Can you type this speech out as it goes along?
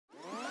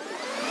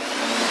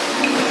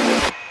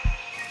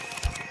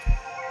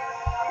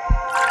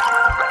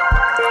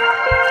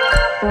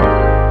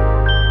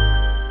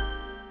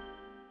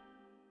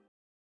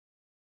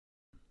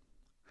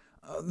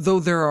Though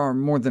there are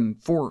more than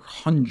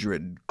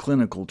 400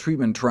 clinical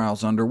treatment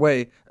trials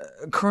underway,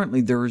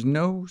 currently there is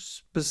no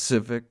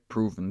specific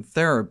proven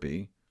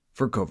therapy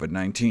for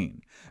COVID-19,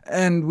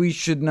 and we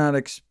should not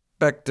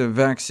expect a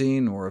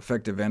vaccine or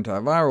effective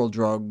antiviral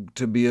drug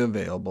to be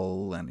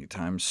available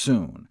anytime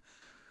soon.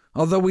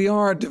 Although we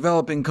are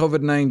developing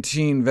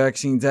COVID-19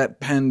 vaccines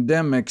at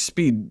pandemic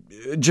speed,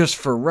 just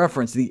for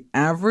reference, the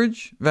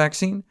average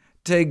vaccine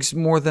takes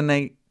more than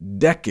a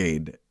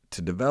decade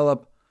to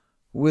develop,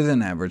 with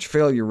an average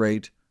failure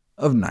rate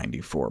of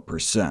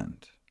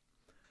 94%.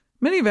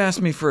 Many have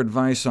asked me for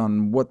advice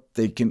on what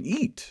they can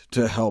eat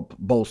to help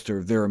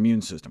bolster their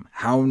immune system.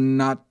 How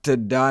Not to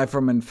Die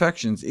from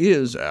Infections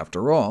is,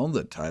 after all,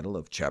 the title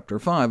of Chapter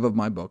 5 of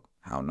my book,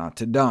 How Not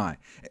to Die,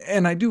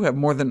 and I do have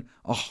more than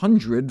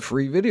 100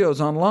 free videos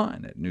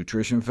online at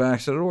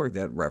NutritionFacts.org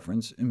that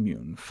reference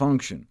immune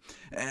function.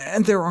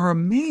 And there are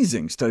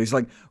amazing studies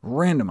like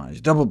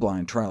randomized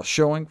double-blind trials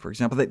showing, for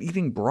example, that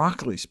eating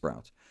broccoli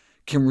sprouts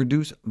can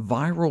reduce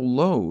viral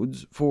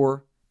loads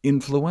for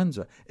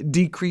influenza,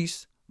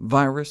 decrease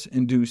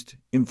virus-induced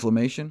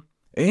inflammation,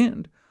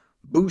 and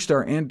boost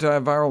our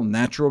antiviral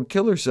natural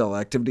killer cell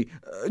activity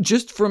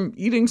just from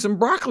eating some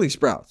broccoli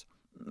sprouts.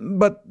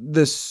 But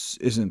this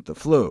isn't the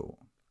flu.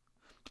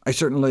 I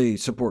certainly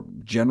support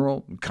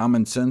general,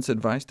 common-sense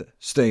advice to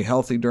stay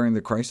healthy during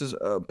the crisis,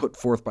 put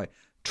forth by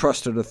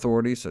trusted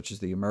authorities such as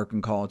the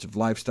American College of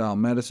Lifestyle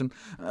Medicine.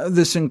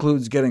 This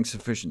includes getting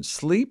sufficient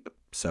sleep,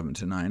 7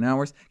 to 9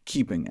 hours,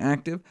 keeping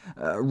active,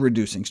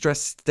 reducing stress,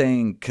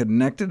 staying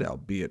connected,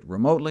 albeit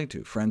remotely,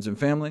 to friends and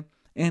family,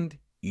 and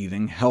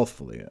eating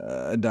healthfully,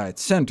 a diet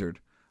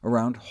centered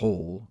around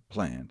whole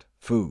plant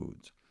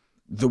foods.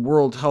 The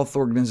World Health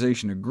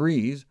Organization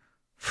agrees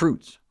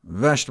fruits,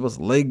 vegetables,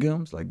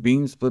 legumes like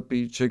beans, split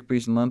peas,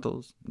 chickpeas, and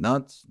lentils,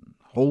 nuts,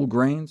 whole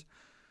grains,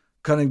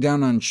 cutting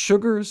down on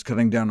sugars,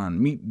 cutting down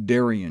on meat,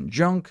 dairy, and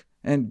junk,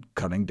 and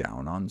cutting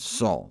down on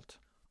salt.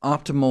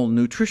 Optimal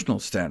nutritional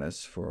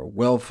status for a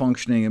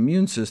well-functioning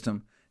immune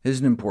system is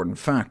an important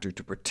factor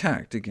to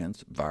protect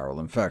against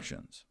viral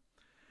infections.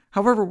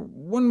 However,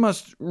 one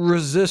must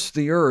resist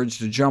the urge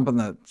to jump on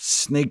the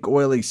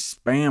snake-oily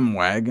spam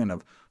wagon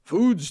of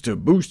foods to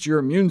boost your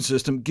immune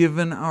system,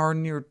 given our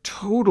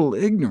near-total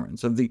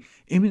ignorance of the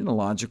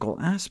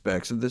immunological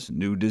aspects of this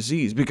new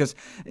disease, because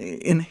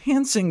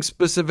enhancing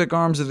specific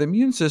arms of the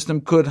immune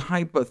system could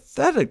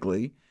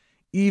hypothetically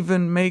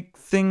even make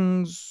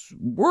things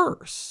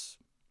worse.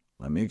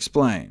 Let me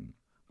explain.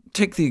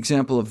 Take the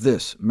example of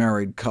this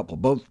married couple,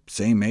 both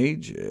same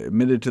age,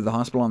 admitted to the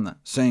hospital on the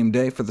same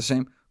day for the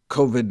same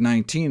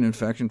COVID-19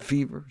 infection,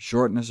 fever,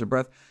 shortness of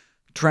breath.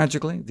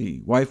 Tragically,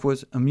 the wife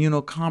was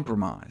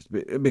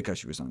immunocompromised because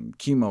she was on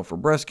chemo for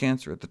breast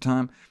cancer at the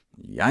time.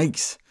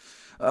 Yikes!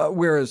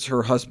 Whereas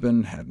her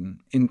husband had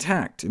an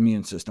intact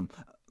immune system.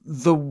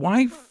 The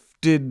wife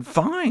did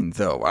fine,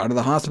 though, out of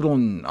the hospital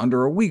in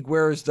under a week,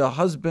 whereas the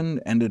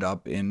husband ended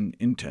up in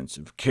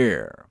intensive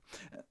care.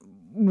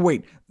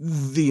 Wait,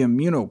 the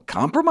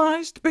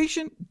immunocompromised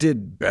patient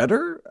did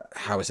better?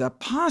 How is that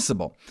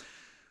possible?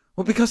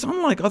 Well, because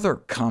unlike other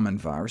common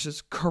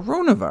viruses,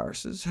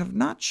 coronaviruses have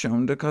not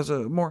shown to cause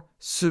a more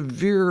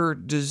severe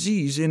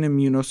disease in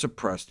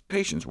immunosuppressed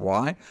patients.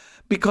 Why?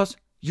 Because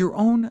your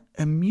own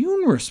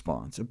immune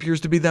response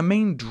appears to be the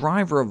main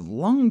driver of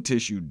lung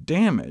tissue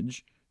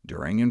damage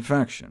during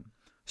infection.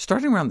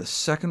 Starting around the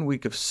second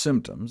week of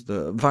symptoms,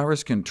 the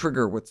virus can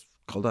trigger what's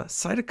called a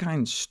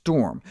cytokine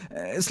storm.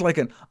 It's like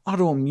an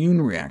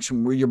autoimmune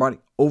reaction where your body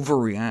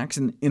overreacts,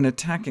 and in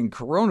attacking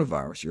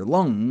coronavirus, your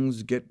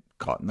lungs get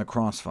caught in the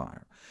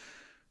crossfire.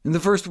 In the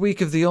first week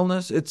of the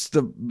illness, it's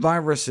the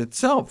virus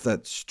itself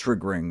that's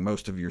triggering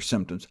most of your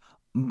symptoms.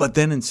 But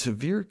then in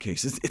severe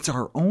cases, it's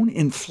our own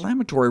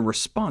inflammatory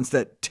response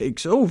that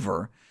takes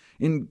over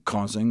in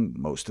causing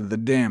most of the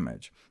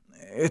damage.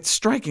 It's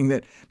striking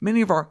that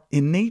many of our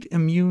innate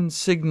immune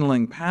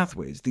signaling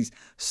pathways, these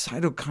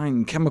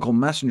cytokine chemical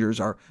messengers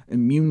our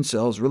immune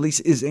cells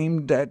release, is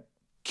aimed at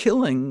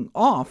killing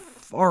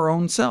off our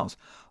own cells.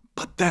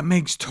 But that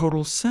makes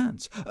total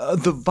sense.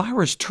 The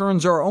virus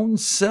turns our own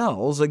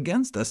cells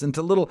against us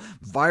into little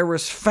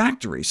virus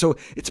factories, so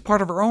it's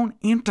part of our own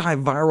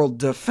antiviral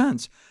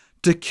defense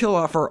to kill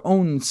off our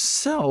own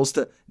cells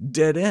to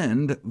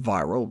dead-end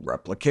viral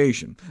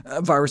replication.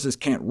 Viruses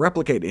can't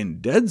replicate in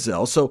dead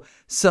cells, so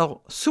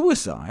cell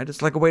suicide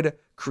is like a way to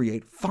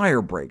create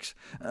fire breaks.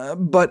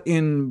 But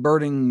in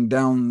burning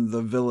down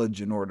the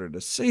village in order to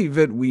save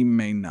it, we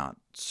may not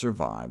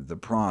survive the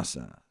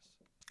process.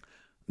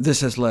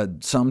 This has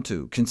led some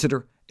to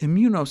consider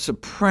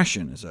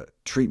immunosuppression as a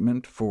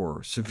treatment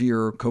for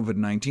severe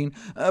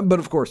COVID-19, but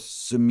of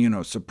course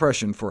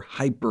immunosuppression for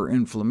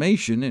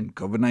hyperinflammation in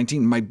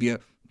COVID-19 might be a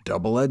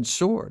double-edged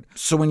sword.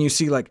 So when you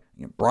see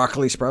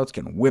broccoli sprouts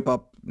can whip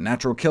up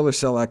natural killer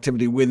cell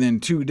activity within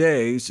 2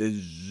 days,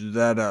 is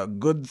that a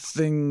good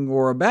thing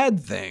or a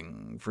bad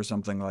thing for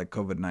something like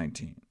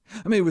COVID-19?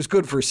 I mean, it was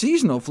good for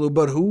seasonal flu,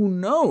 but who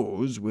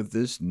knows with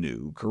this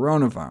new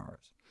coronavirus?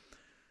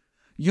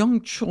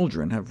 Young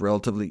children have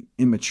relatively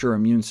immature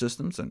immune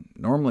systems and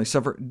normally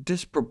suffer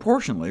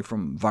disproportionately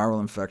from viral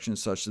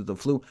infections such as the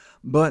flu,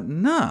 but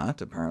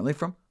not, apparently,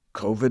 from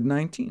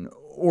COVID-19,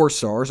 or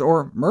SARS,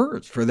 or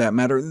MERS, for that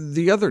matter,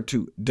 the other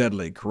two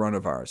deadly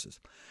coronaviruses.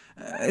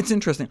 It's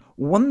interesting.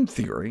 One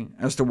theory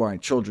as to why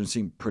children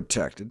seem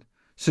protected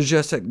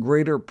suggests that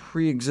greater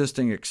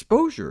pre-existing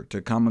exposure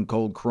to common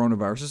cold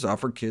coronaviruses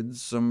offer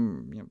kids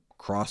some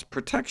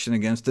cross-protection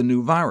against the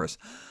new virus.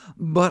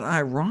 But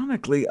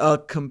ironically, a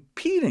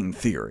competing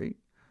theory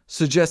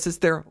suggests it's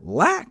their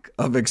lack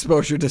of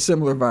exposure to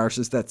similar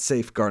viruses that's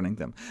safeguarding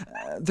them.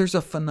 There's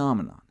a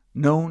phenomenon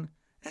known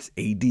as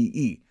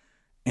ADE,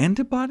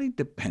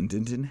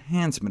 antibody-dependent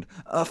enhancement,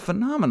 a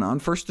phenomenon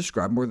first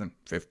described more than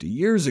 50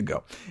 years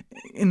ago.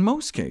 In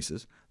most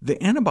cases,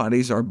 the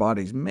antibodies our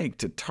bodies make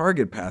to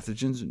target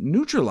pathogens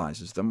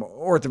neutralizes them,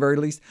 or at the very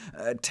least,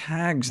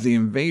 tags the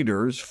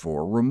invaders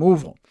for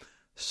removal.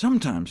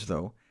 Sometimes,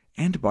 though,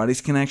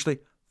 antibodies can actually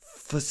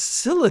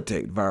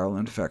facilitate viral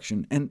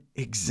infection and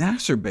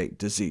exacerbate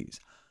disease.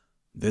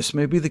 This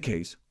may be the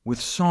case with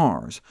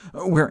SARS,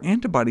 where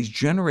antibodies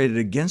generated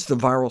against the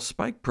viral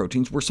spike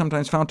proteins were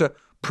sometimes found to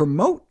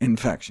promote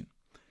infection.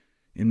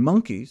 In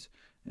monkeys,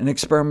 an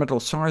experimental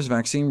SARS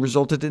vaccine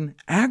resulted in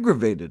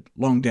aggravated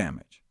lung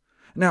damage.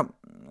 Now,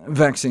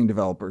 vaccine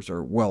developers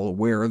are well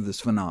aware of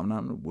this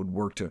phenomenon and would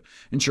work to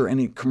ensure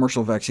any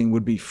commercial vaccine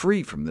would be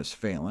free from this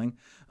failing,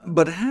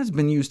 but it has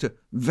been used to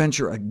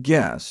venture a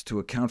guess to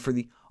account for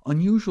the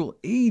unusual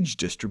age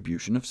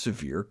distribution of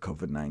severe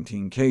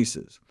COVID-19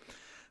 cases.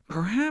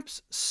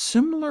 Perhaps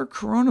similar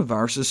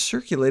coronaviruses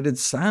circulated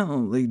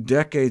silently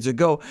decades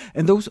ago,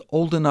 and those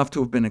old enough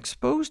to have been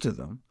exposed to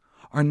them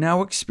are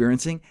now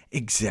experiencing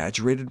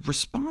exaggerated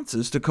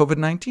responses to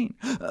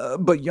COVID-19.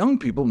 But young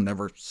people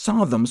never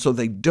saw them, so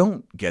they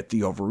don't get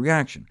the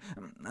overreaction.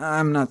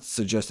 I'm not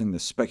suggesting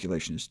this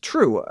speculation is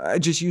true. I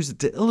just use it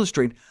to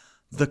illustrate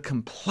the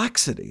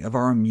complexity of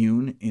our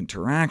immune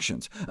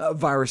interactions.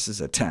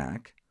 Viruses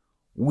attack,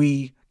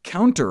 we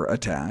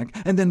counterattack,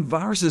 and then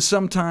viruses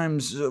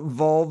sometimes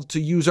evolve to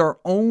use our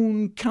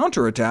own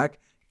counterattack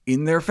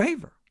in their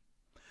favor.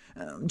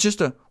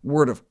 Just a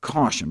word of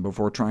caution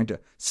before trying to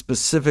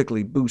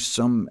specifically boost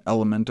some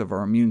element of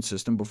our immune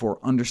system before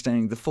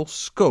understanding the full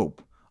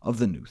scope of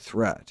the new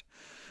threat.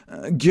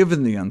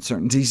 Given the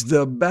uncertainties,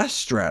 the best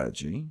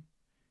strategy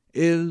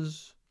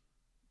is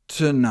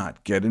to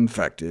not get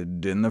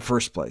infected in the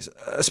first place,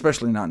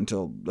 especially not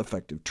until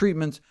effective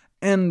treatments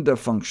and a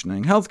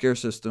functioning healthcare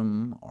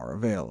system are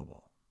available.